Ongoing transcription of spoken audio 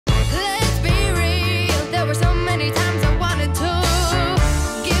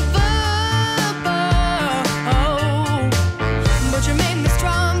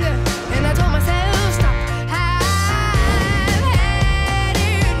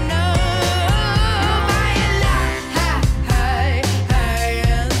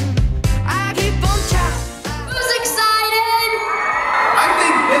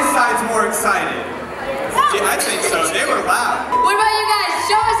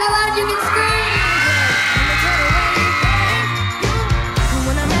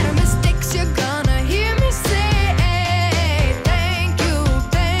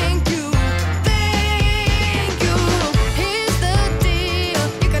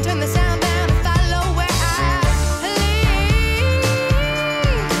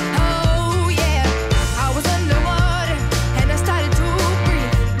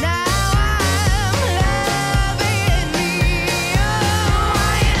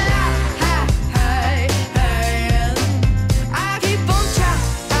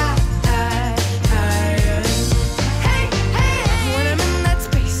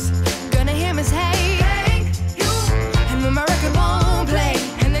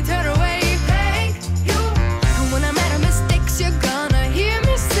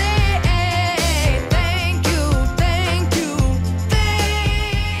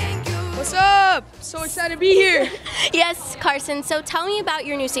Carson. So tell me about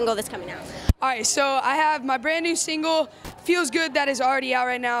your new single that's coming out. All right, so I have my brand new single, Feels Good, that is already out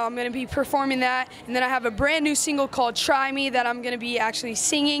right now. I'm gonna be performing that. And then I have a brand new single called Try Me that I'm gonna be actually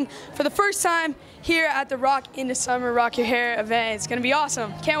singing for the first time here at the Rock in the Summer Rock Your Hair event. It's gonna be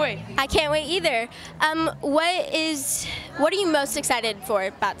awesome. Can't wait. I can't wait either. What are you most excited for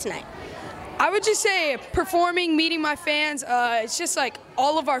about tonight? I would just say performing, meeting my fans. It's just like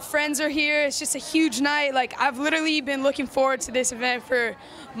all of our friends are here. It's just a huge night. Like I've literally been looking forward to this event for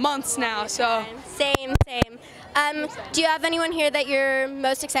months now. So same. Do you have anyone here that you're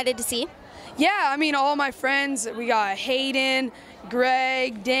most excited to see? Yeah, I mean all my friends. We got Hayden,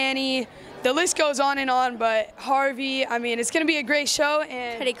 Greg, Danny. The list goes on, but Harvey. I mean, it's gonna be a great show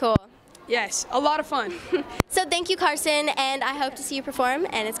and pretty cool. Yes, a lot of fun. So thank you, Carson, and I hope to see you perform,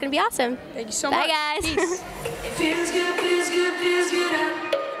 and it's going to be awesome. Thank you so much. Bye, guys. Peace. It feels good, feels good, feels good.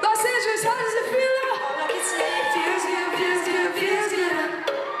 Los Angeles, how does it feel? All I can say, feels good, feels good, feels good.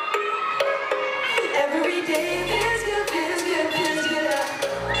 Every day, feels good, feels good, feels good.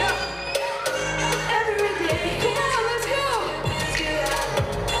 Every day, come on, let's go. Feels good.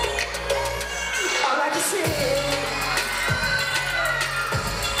 All I can say.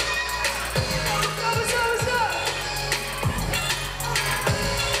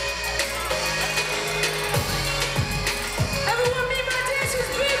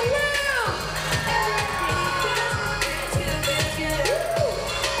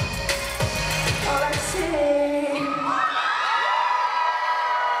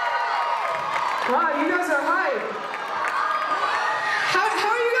 Wow, you guys are hype. How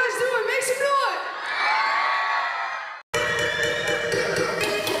are you guys doing? Make some noise.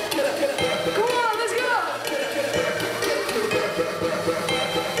 Come on, let's go.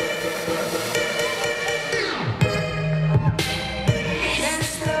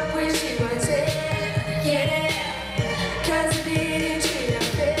 Messed up when she was there, yeah. 'Cause I didn't treat her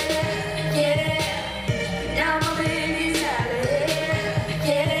fair, yeah. Now my baby's out of here,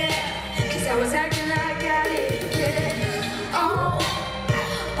 yeah. 'Cause I was acting like I didn't care. Oh,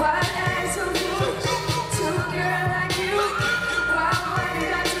 why I so foolish to a girl like you? Why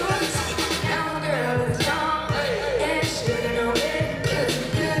did I do this? Now my girl is gone, and she should've known it. 'Cause a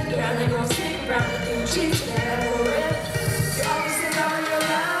good girl ain't gon' stick around with you. She's never with. You always said all your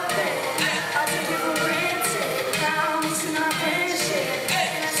love, I'll take it for granted. Now I'm missing our friendship,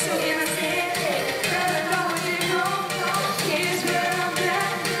 and I still can't stand it. Girl, I know what you know. Here's where I'm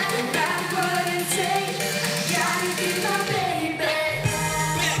at, no matter what it takes. Gotta get my baby.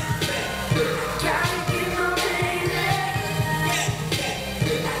 Gotta get my baby.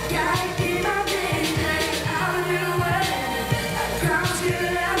 I gotta get my baby. I'll do whatever. I promise you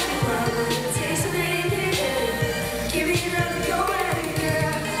that I'll do whatever it takes to make it better. Give me love to go every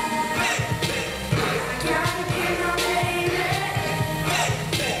girl. I gotta get my baby.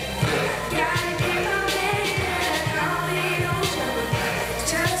 Gotta get my baby. I don't need no trouble.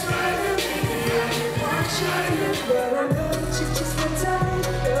 Just wanna be there. Want you to but I know that you just been tired.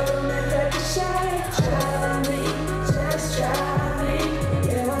 Don't let that shine. Try me, just try me.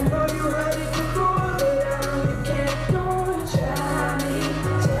 Yeah, I know you heard it before, but I know you can't ignore it. Try me,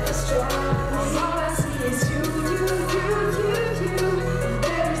 just try me. All I see is you.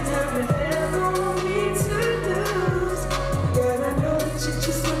 There's nothing there for me to lose. Girl, I know that you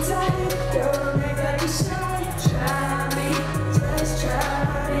just been tired. Don't make that you shine. Try me, just try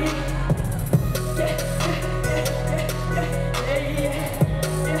me.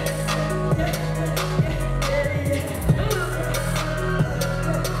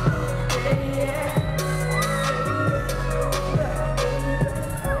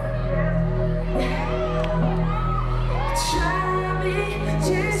 Try me,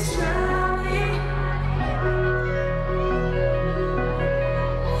 just try me.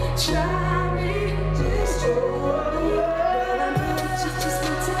 Try me, just try me.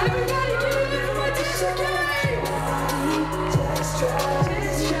 Everybody give it up for my teacher, Try me, just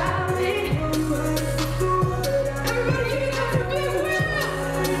try me. Everybody give it up for Big Will.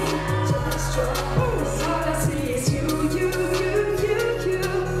 Just try me. All I see is you.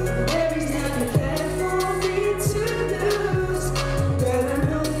 There is nothing left for me to lose. Girl, I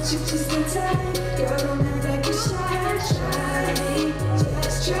know that you just been tired. Girl, don't let that get shy. Try me,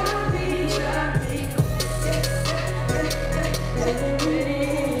 just try me.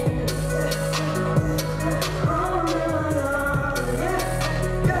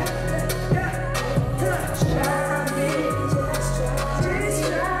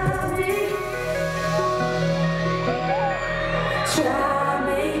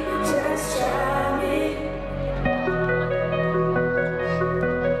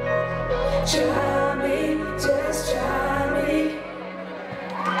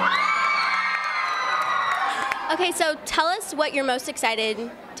 Okay, so tell us what you're most excited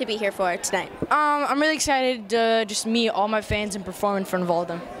to be here for tonight. I'm really excited to just meet all my fans and perform in front of all of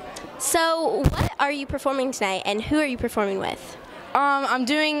them. So what are you performing tonight, and who are you performing with? I'm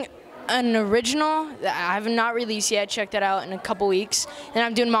doing an original that I have not released yet. Check that out in a couple weeks. And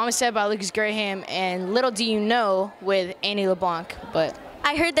I'm doing Mama Said by Lucas Graham and Little Do You Know with Annie LeBlanc. But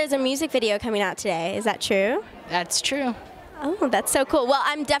I heard there's a music video coming out today. Is that true? that's true. Oh, that's so cool. Well,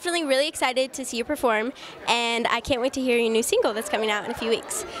 I'm definitely really excited to see you perform, and I can't wait to hear your new single that's coming out in a few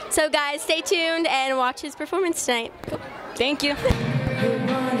weeks. So guys, stay tuned and watch his performance tonight. Cool. Thank you.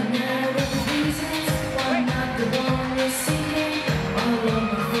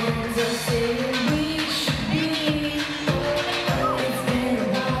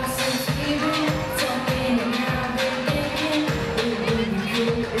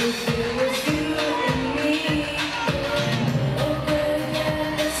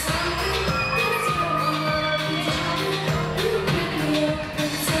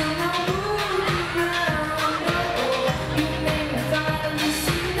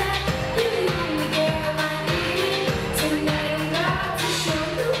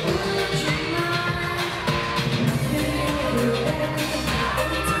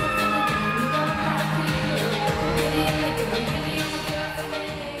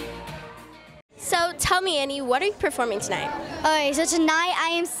 So tell me, Annie, what are you performing tonight? Okay, so tonight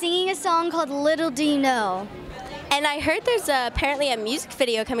I am singing a song called Little Do You Know. And I heard there's apparently a music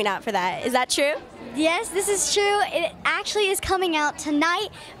video coming out for that. Is that true? Yes, this is true. It actually is coming out tonight.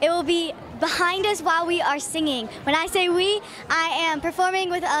 It will be behind us while we are singing. When I say we, I am performing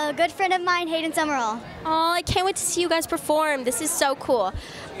with a good friend of mine, Hayden Summerall. Oh, I can't wait to see you guys perform. This is so cool.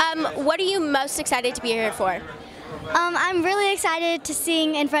 What are you most excited to be here for? I'm really excited to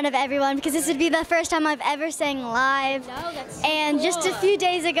sing in front of everyone because this would be the first time I've ever sang live. Oh, that's so And cool. just a few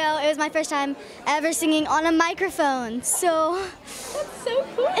days ago, it was my first time ever singing on a microphone. So That's so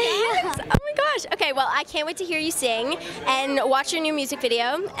cool. Guys. Oh my gosh. Okay, well, I can't wait to hear you sing and watch your new music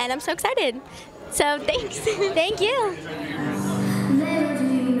video, and I'm so excited. So thanks. thank you. Little do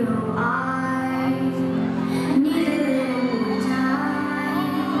you know I need a little more time.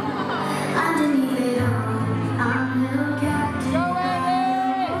 Underneath it all, I'm held captive.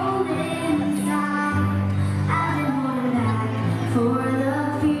 Holding inside, I've been holding back for the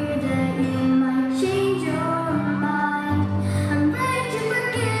fear that you might change your mind. I'm ready to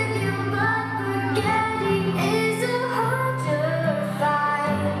forgive you, but forgetting is so hard to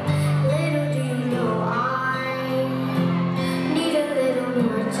find. Little do you know I need a little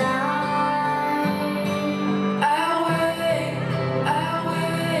more time. I'll wait, I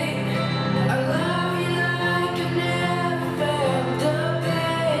love you like I've never felt the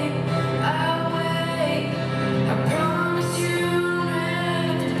pain. I'll wait, I promise you don't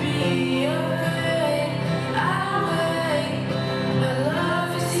have to be afraid. I'll wait, my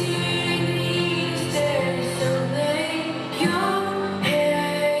love is here, you need to stay, so lay your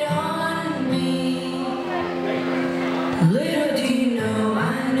head on me. Little do you know, I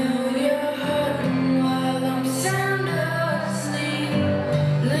know you're hurting while I'm sound asleep.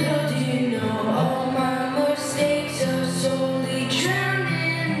 Little do you know, all my mistakes are slowly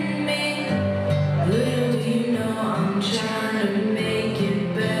drowning me. Little do you know, I'm trying to make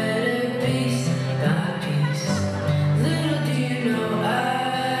it better piece by piece. Little do you know,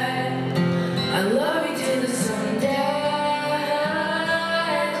 I love you till the sun dies.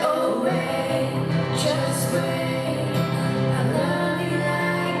 Oh wait, just wait. I love you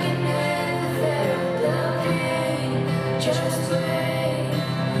like I never felt the pain. Just wait.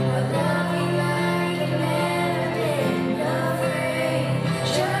 I love you like I never been afraid.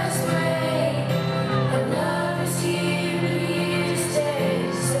 Just wait. Our love is here to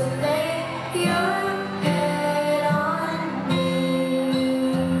stay. So lay your head on me.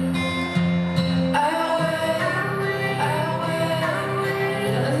 I'll wait.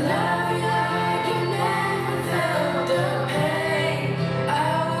 I love you like you never felt the pain.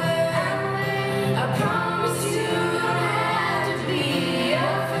 I'll wait. I promise you don't have to be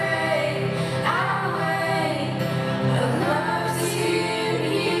afraid. I'll wait. Our love is here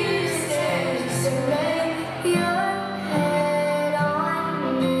to stay. So lay your head on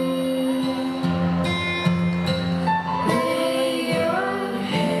me. Lay your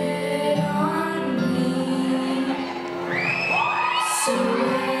head on me. So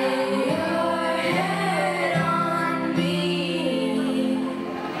lay your head on me.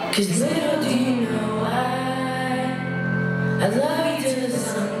 'Cause little do you know I love you till the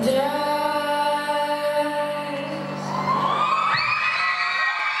sun dies.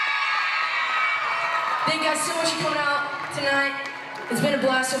 Thank you guys so much for coming out tonight. It's been been a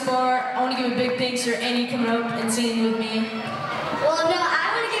blast so far. I want to give a big thanks for Annie coming up and singing with me. Well, no,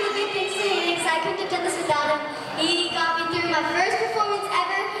 I want to give a big thanks to Hayden because I couldn't have done this without him. He got me through my first performance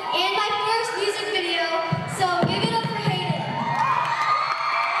ever and my first music video. So give it up for Hayden.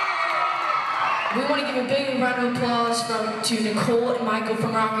 We want to give a big round of applause to Nicole and Michael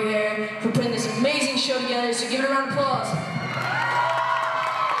from Rock Your Hair for putting this amazing show together. So give it a round of applause.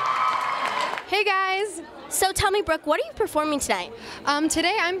 Hey guys! So tell me, Brooke, what are you performing tonight?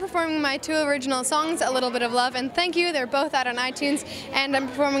 Today I'm performing my 2 original songs, A Little Bit of Love and Thank You. They're both out on iTunes, and I'm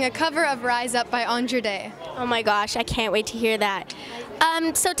performing a cover of Rise Up by Andre Day. Oh my gosh, I can't wait to hear that.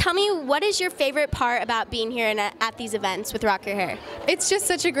 So tell me, what is your favorite part about being here and at these events with Rock Your Hair? It's just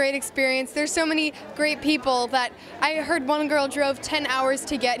such a great experience. There's so many great people that I heard one girl drove 10 hours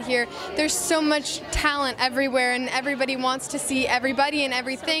to get here. There's so much talent everywhere, and everybody wants to see everybody and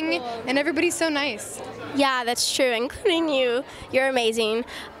everything, so cool. And everybody's so nice. Yeah, that's true, including you. You're amazing.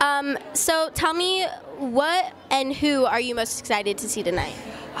 So tell me, what and who are you most excited to see tonight?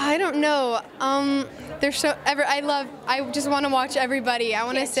 I don't know. They're so I just want to watch everybody. I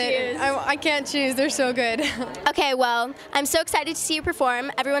want to sit. I can't choose. They're so good. Okay, well, I'm so excited to see you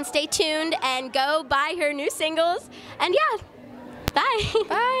perform. Everyone stay tuned and go buy her new singles. And yeah, bye.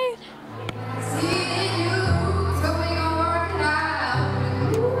 Bye.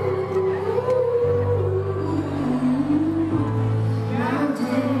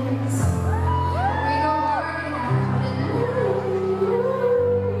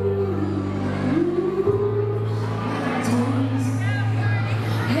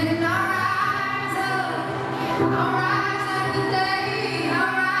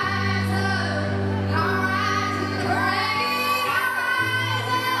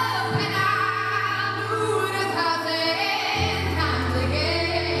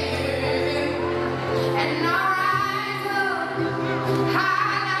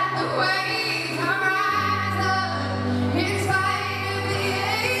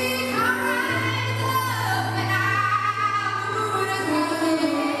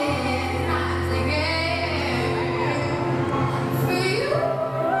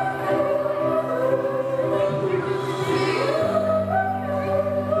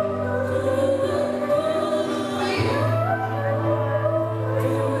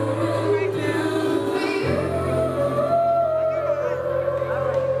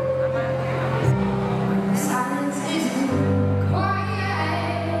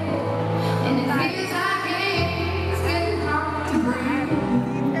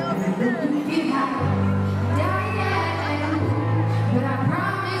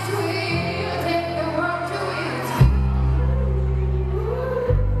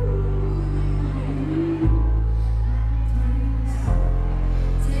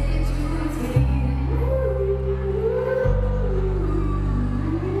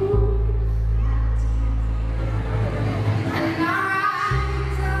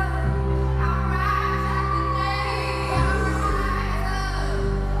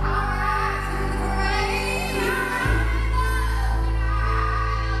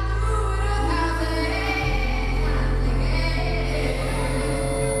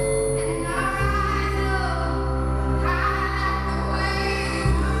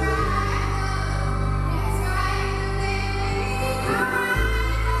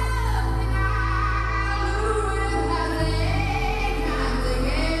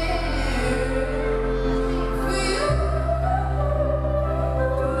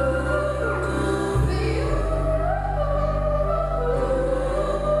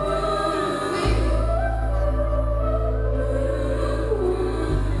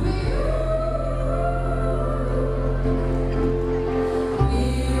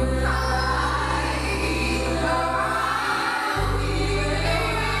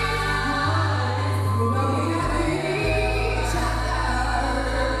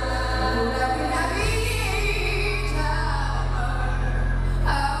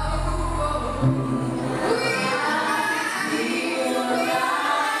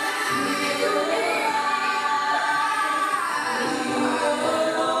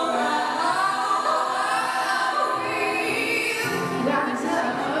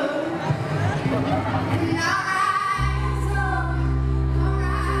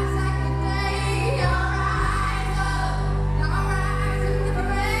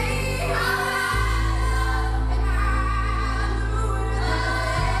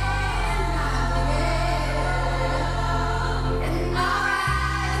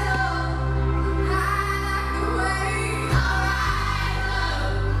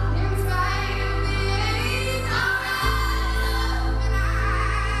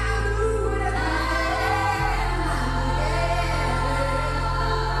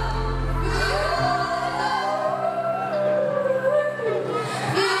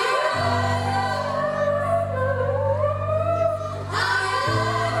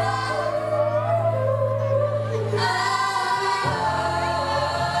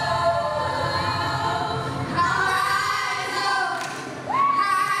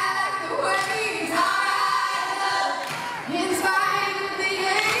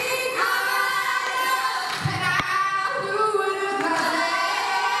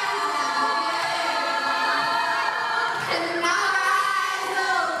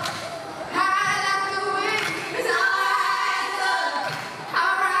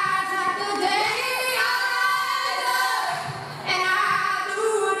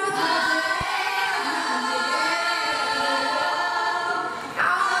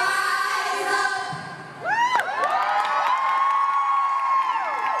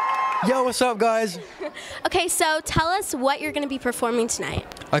 what's up, guys? Okay, so tell us what you're going to be performing tonight.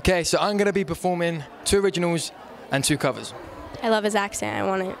 Okay, so I'm going to be performing 2 originals and 2 covers. I love his accent. I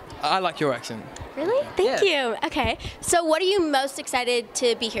want it. I like your accent. Really? Thank you. Okay, so what are you most excited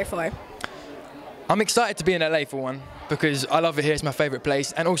to be here for? I'm excited to be in LA for one, because I love it here. It's my favorite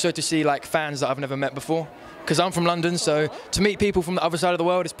place, and also to see like fans that I've never met before. Because I'm from London, so to meet people from the other side of the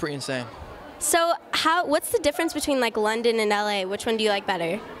world is pretty insane. So what's the difference between like London and LA? Which one do you like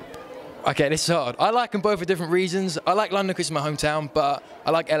better? Okay, this is hard. I like them both for different reasons. I like London because it's my hometown, but I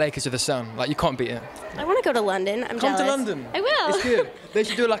like LA because of the sun. Like, you can't beat it. I want to go to London. I'm jealous. Come to London. I will. It's good. They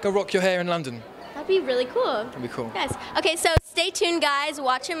should do like a rock your hair in London. That'd be really cool. That'd be cool. Yes. Okay, so stay tuned, guys.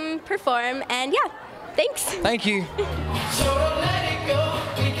 Watch him perform, and yeah, thanks. Thank you. So don't let it go.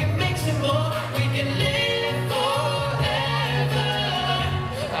 We can make some more. We can live forever.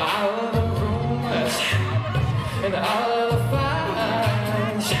 All of the rumors and all of the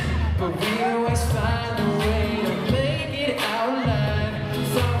fights, but we always find a way to make it out alive.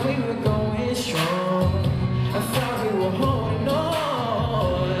 Thought we were going strong. I thought we were holding on.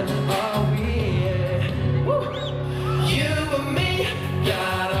 Are we? Woo. You and me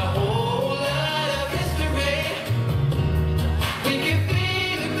got a whole lot of history. We could be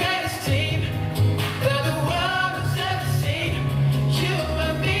the greatest team that the world has ever seen. You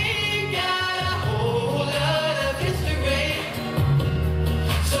and me got a whole lot of history.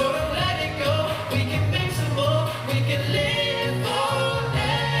 So don't let it go. We can make some more. We can live forever.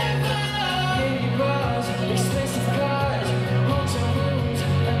 Baby bars, expensive cars, hotel rooms,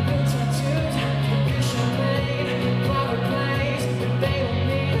 and big tattoos. Big champagne, private planes, but they don't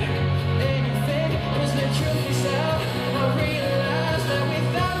mean anything. 'Cause the truth is out. I realize that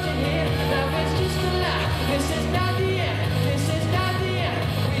without you here, life is just a lie. This is not the end. This is not the end.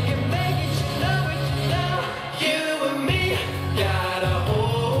 We can make it. You know it. You know. You and me got a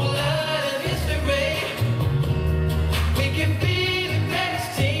whole lot of history. We can be the greatest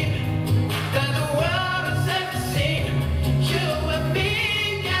team that the world has ever seen. You and me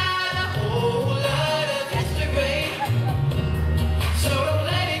got a whole lot of history. So don't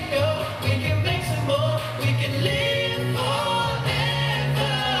let it go. We can make some more. We can live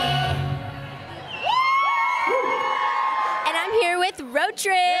forever. And I'm here with Road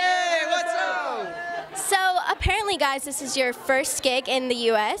Trip. Hey, what's up? So apparently, guys, this is your first gig in the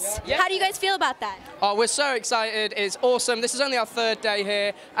U.S. Yeah. How do you guys feel about that? Oh, we're so excited. It's awesome. This is only our 3rd day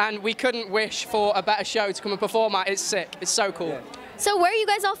here, and we couldn't wish for a better show to come and perform at. It's sick. It's so cool. So where are you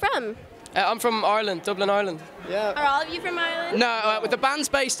guys all from? I'm from Ireland, Dublin, Ireland. Are all of you from Ireland? No, the band's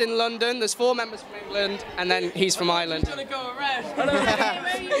based in London. There's 4 members from England, and then he's from Ireland.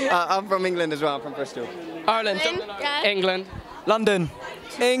 I'm from England as well. I'm from Bristol. Ireland, England? Dublin, Yeah. England. London.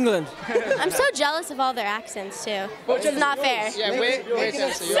 England. I'm so jealous of all their accents too. This is not fair. Yeah, we're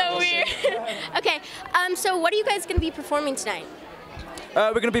So weird. Okay, so what are you guys going to be performing tonight?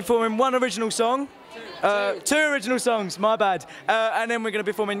 We're going to be performing 1 original song. 2 original songs, my bad. And then we're going to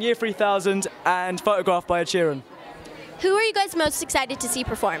be performing Year 3000 and Photographed by Ed Sheeran. Who are you guys most excited to see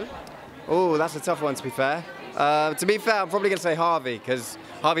perform? Oh, that's a tough one to be fair. To be fair, I'm probably going to say Harvey, because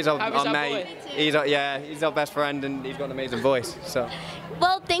Harvey's our mate. He's our best friend, and he's got an amazing voice. So.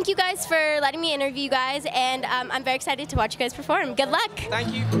 Well, thank you guys for letting me interview you guys, and I'm very excited to watch you guys perform. Good luck.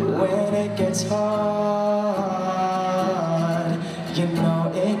 Thank you. When it gets hard, you know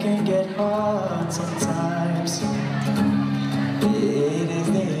it can get hard sometimes. It is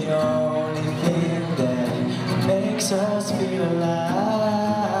the only thing that makes us feel alive.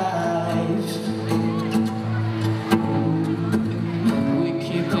 We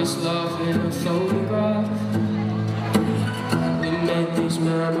keep this love in a photograph. We make these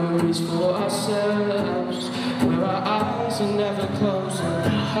memories for ourselves, where our eyes are never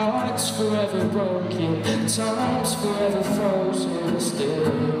closing, hearts forever broken, time's forever frozen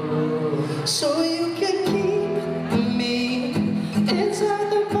still. So you can keep me inside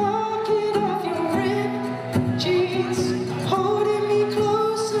the pocket of your ripped jeans, holding me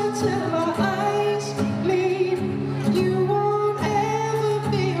closer till my eyes meet. You won't ever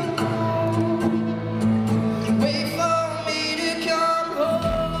be alone. Wait for me to come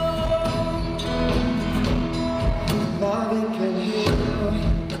home. Loving can heal.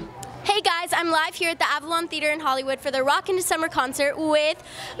 Hey guys, I'm live here at the Avalon Theater in Hollywood for the Rock into Summer concert with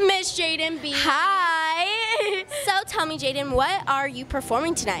Miss Jaden B. Hi! So tell me, Jaden, what are you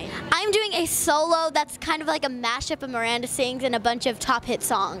performing tonight? I'm doing a solo that's kind of like a mashup of Miranda Sings and a bunch of top hit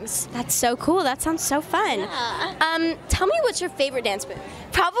songs. That's so cool. That sounds so fun. Yeah. Tell me what's your favorite dance move?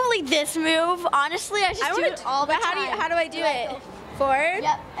 Probably this move. Honestly, I just do it all the time. How do I do it? Forward?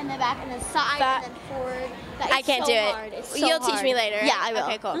 Yep, and then back, and then side, and then forward. I can't do it. Hard. It's so You'll teach hard. me later. Yeah, I will.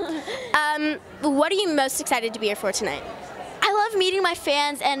 Okay, cool. What are you most excited to be here for tonight? I love meeting my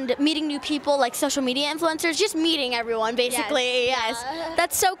fans and meeting new people, like social media influencers, just meeting everyone, basically. Yes.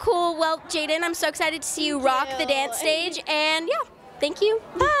 That's so cool. Well, Jaden, I'm so excited to see you rock the dance stage. And yeah, thank you.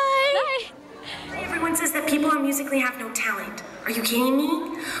 Bye. Bye. Everyone says that people on Musical.ly have no talent. Are you kidding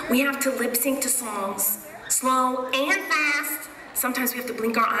me? We have to lip sync to songs, slow and fast. Sometimes we have to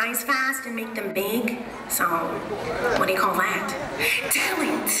blink our eyes fast and make them big. So, what do you call that?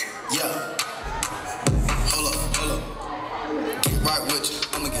 Talent. Yeah. Hold up. Get right with you.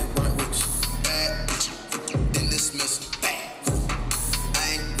 I'ma get right with you. Bad bitch. Then dismiss. Bad. I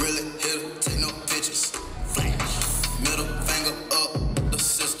ain't really here to take no pictures. Flash. Middle finger up the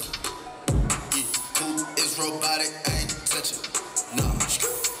system. Yeah. Cool is robotic. I ain't touching. Nah.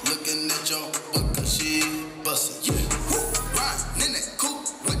 Looking at your book cause she bustin'. Yeah. Riding in that coupe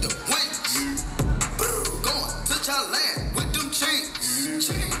with the wings. Going to Thailand with them chains.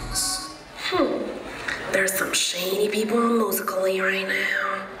 There's some shady people on Musical.ly right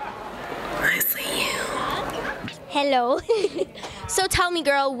now. I see you. Hello. So tell me,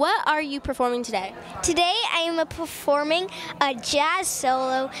 girl, what are you performing today? Today I am performing a jazz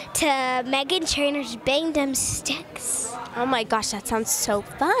solo to Meghan Trainor's Bang Them Sticks. Oh my gosh, that sounds so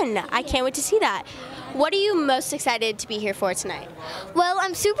fun. I can't wait to see that. What are you most excited to be here for tonight? Well,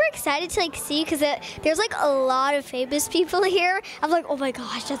 I'm super excited to see because there's like a lot of famous people here. I'm like, oh my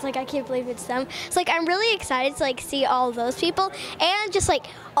gosh, that's like I can't believe it's them. So like I'm really excited to see all those people, and just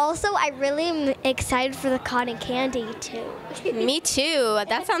also I really am excited for the cotton candy too. Me too.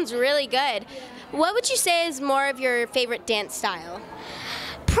 That sounds really good. What would you say is more of your favorite dance style?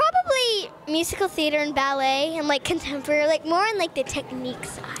 Probably musical theater and ballet and contemporary, more on the technique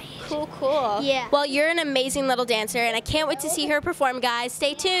side. Cool. Yeah. Well, you're an amazing little dancer, and I can't wait to see her perform, guys.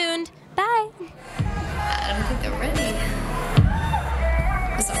 Stay tuned. Bye. I don't think they're ready.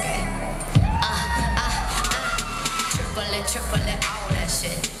 It's okay. Triple it, all that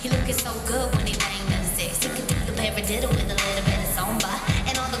shit. He looking so good when he bang them sticks. He can do the paradiddle with a little bit of zumba.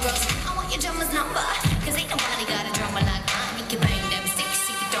 And all the girls, I want your drummer's number. Cause ain't nobody got a drummer like mine. He can bang them sticks,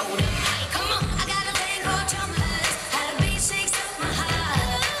 he can throw them high. Come on, I got a thing for drummers. How the beat shakes up my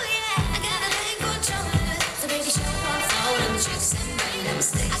heart. I got a thing for drummers, so they can show off all them tricks and bang them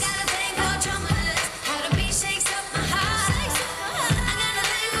sticks. I got a thing for drummers, how the beat shakes up my heart. I got a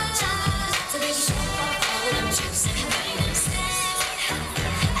thing for drummers, so they can show off all them tricks and bang them sticks. I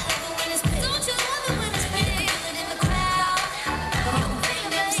love it when it's big. Don't you love it when it's big? You can feel it in the crowd. Bang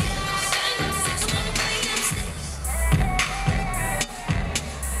them sticks, bang them sticks, bang them sticks.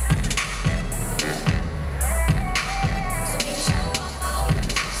 So they can show off all them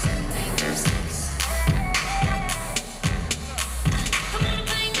tricks and bang them sticks. Come on,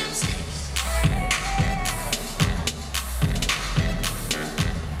 bang them sticks.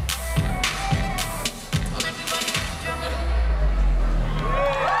 Well, everybody get the drummer.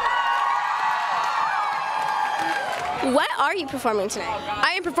 What are you performing tonight?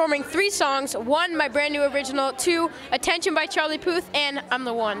 I am performing 3 songs. 1, my brand new original. 2, Attention by Charlie Puth, and I'm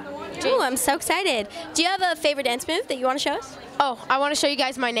the One. Oh, I'm so excited. Do you have a favorite dance move that you want to show us? Oh, I want to show you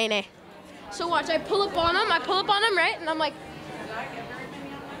guys my nene. So watch, I pull up on him, right? And I'm like,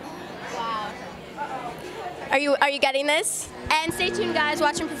 Are you getting this? And stay tuned, guys.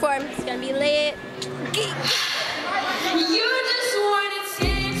 Watch him perform. It's gonna be lit. You just want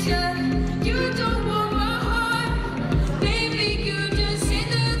attention. You don't want my heart. Baby, you just hit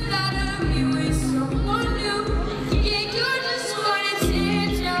the thought of me with someone new. Yeah, you just want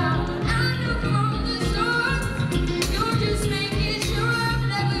attention. I know from the start. You're just making sure I'm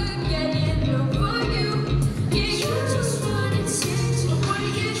never getting over you. Yeah, you just want attention. What are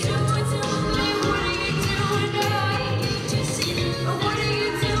you doing to me? What are you doing now? Just what are you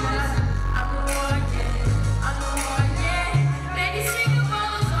doing? I'm the one, yeah. I'm the one, yeah.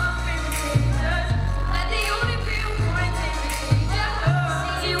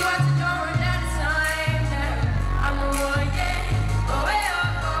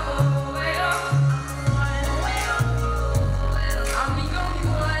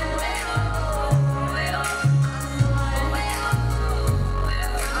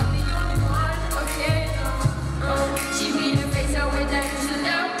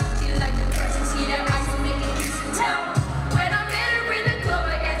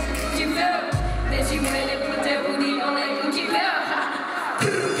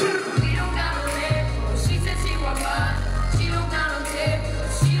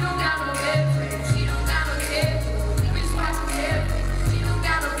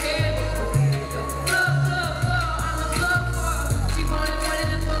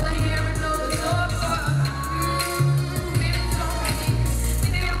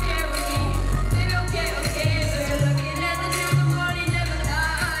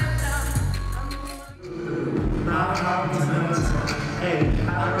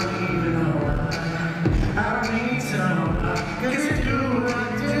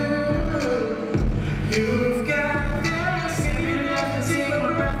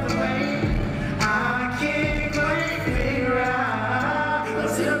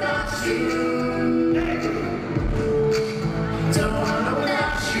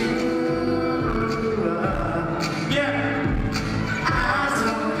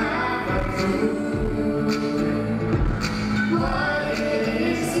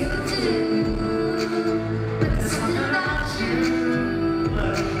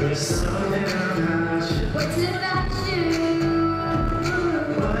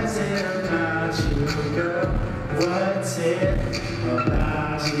 What's it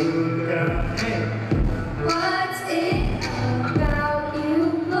about you, girl? Hey. What's it about you,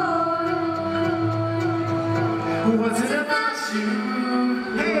 Lord? What's it about you?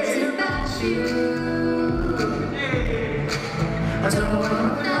 Hey. What's it about you? Hey. I don't know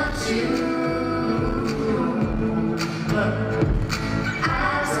about you. But I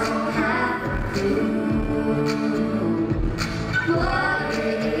don't have a clue what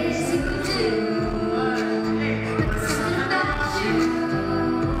it is you do. What's something about you?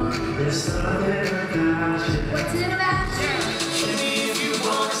 There's something about you. What's it about you? If you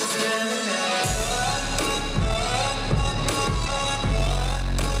want to spend the night.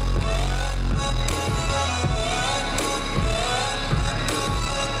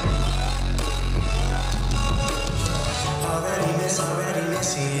 Already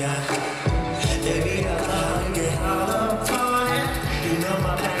missing ya. Baby, I get all up on it. You know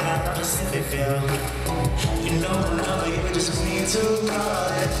my back, I love the sniffy feel. You know I love you, just need to call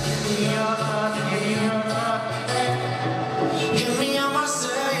it. Give me your heart, give me your heart. Give me on my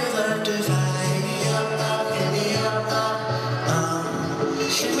cellular device. Give me your heart, give me your heart.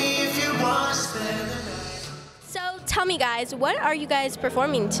 Hit me if you want to spend the night. So tell me guys, what are you guys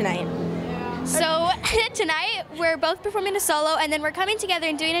performing tonight? So tonight we're both performing a solo, and then we're coming together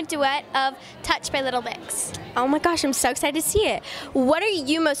and doing a duet of Touch by Little Mix. Oh my gosh, I'm so excited to see it. What are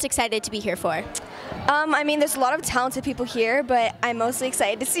you most excited to be here for? I mean, there's a lot of talented people here, but I'm mostly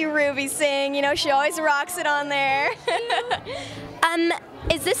excited to see Ruby sing. You know, she always rocks it on there.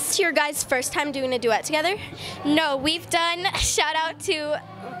 Is this your guys' first time doing a duet together? No, we've done shout out to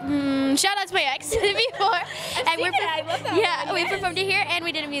my ex before. And we performed it here, and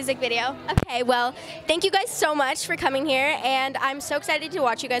we did a music video. Okay, well, thank you guys so much for coming here, and I'm so excited to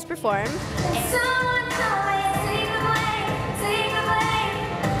watch you guys perform.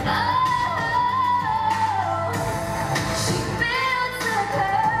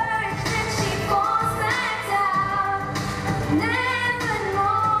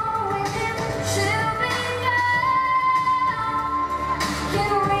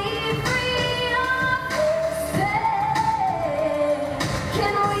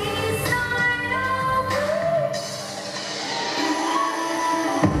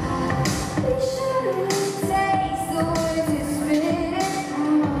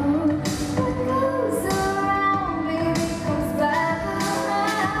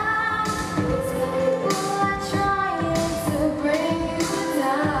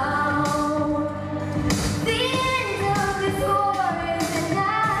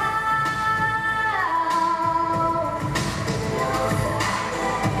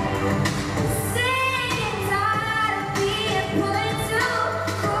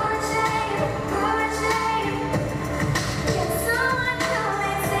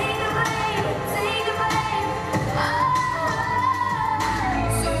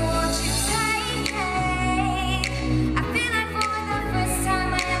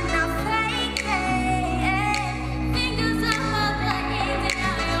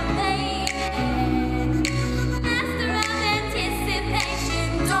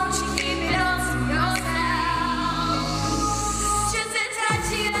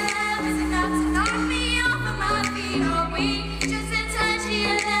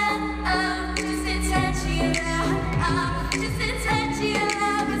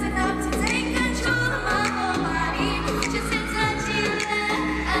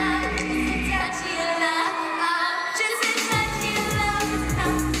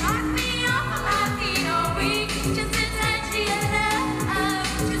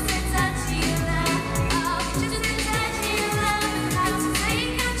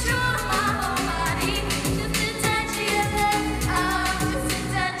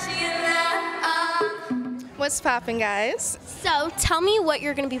 What's poppin', guys? So tell me what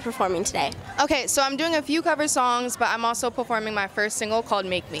you're going to be performing today. Okay, so I'm doing a few cover songs, but I'm also performing my first single called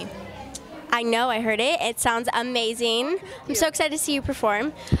Make Me. I know, I heard it. It sounds amazing. I'm so excited to see you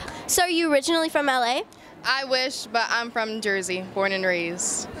perform. So are you originally from LA? I wish, but I'm from Jersey, born and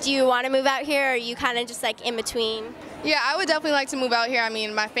raised. Do you want to move out here, or are you kind of just like in between? Yeah, I would definitely like to move out here. I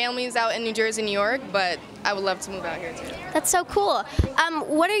mean, my family's out in New Jersey, New York, but I would love to move out here too. That's so cool.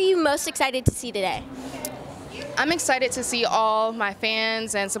 What are you most excited to see today? I'm excited to see all my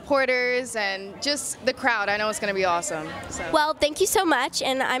fans and supporters and just the crowd. I know it's going to be awesome. So. Well, thank you so much,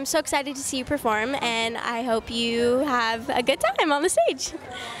 and I'm so excited to see you perform, and I hope you have a good time on the stage.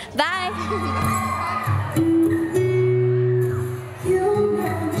 Bye.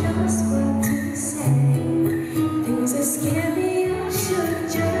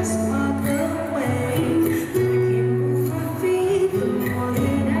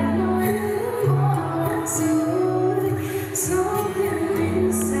 So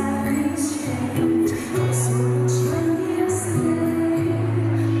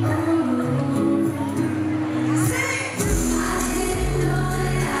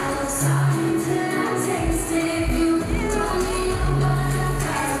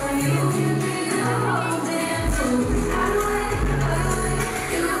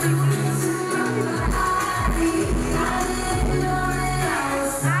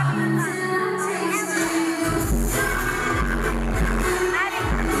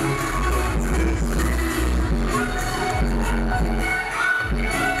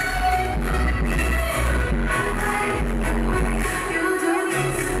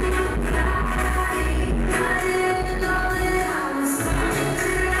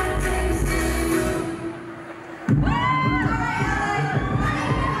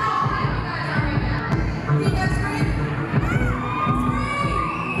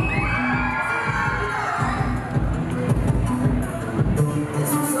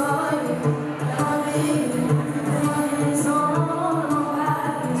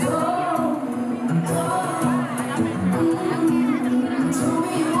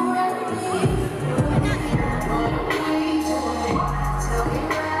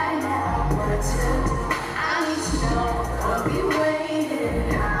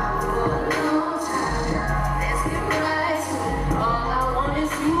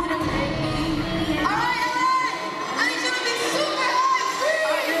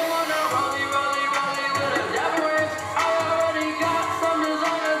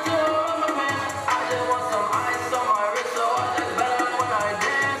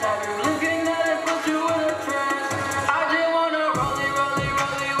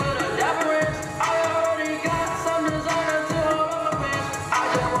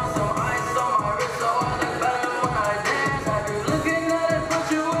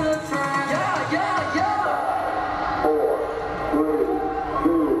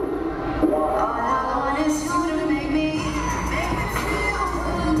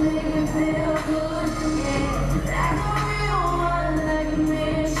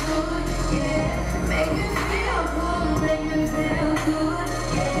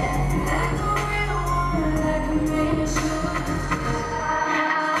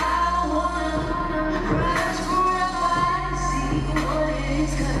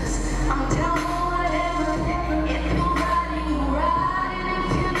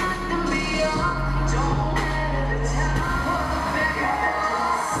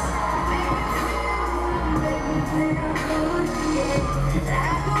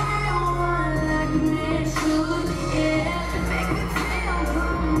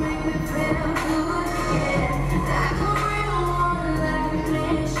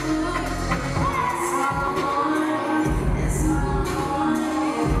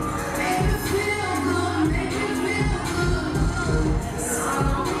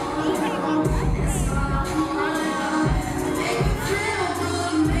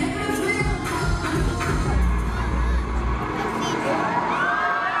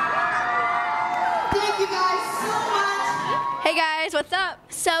Hey guys, what's up?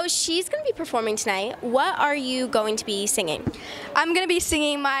 So she's going to be performing tonight. What are you going to be singing? I'm going to be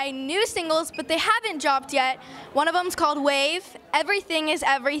singing my new singles, but they haven't dropped yet. One of them's called Wave, Everything is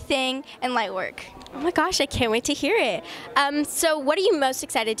Everything, and Light Work. Oh my gosh, I can't wait to hear it. So what are you most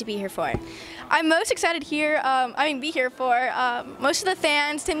excited to be here for? I'm most excited here, be here for most of the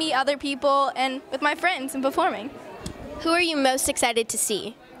fans, to meet other people, and with my friends and performing. Who are you most excited to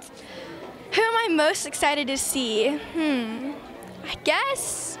see? Who am I most excited to see? I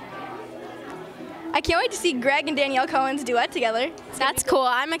guess I can't wait to see Greg and Danielle Cohen's duet together. That's cool.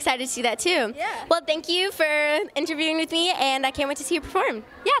 I'm excited to see that too. Yeah. Well, thank you for interviewing with me, and I can't wait to see you perform.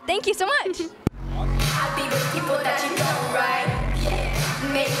 Yeah, thank you so much. I be with people that you know, right?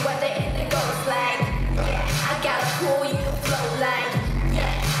 Yeah. Make what the end goes like. Yeah. I got a cool, you can flow like.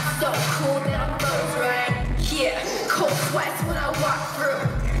 Yeah. So cool that I'm rose, right? Yeah. Cold sweats when I walk through.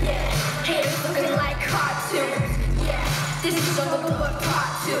 Yeah. Haters looking like cartoons. Yeah. This is Jungle Book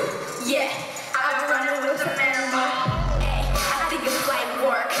Part 2. Yeah. I'm running with an animal. Hey, I think it's light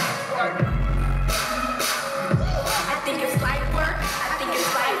work. I think it's light work. I think it's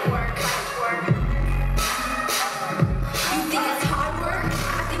light work. You think it's hard work?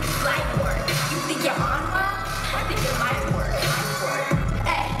 I think it's light work. You think you're on well? I think it might work.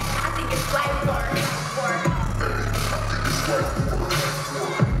 Hey, I think it's light work.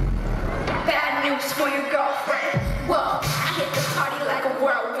 Bad news for your girlfriend. Whoa, I hit the party like a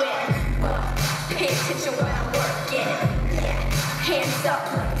whirlwind. Whoa, pay attention when I'm working. Yeah, hands up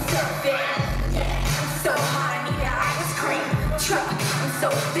like I'm surfing. Yeah, I'm so hot, I need an ice cream truck. I'm so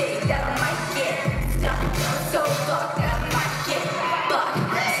big that I might get stuck. I'm so fucked that I might get bucked.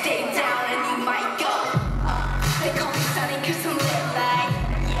 Stay down and you might go. They call me Sunny cause I'm lit like.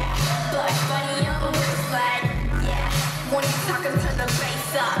 Yeah, but funny on the wrist like. Yeah, when you talk, turn the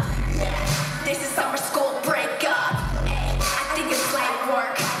bass up.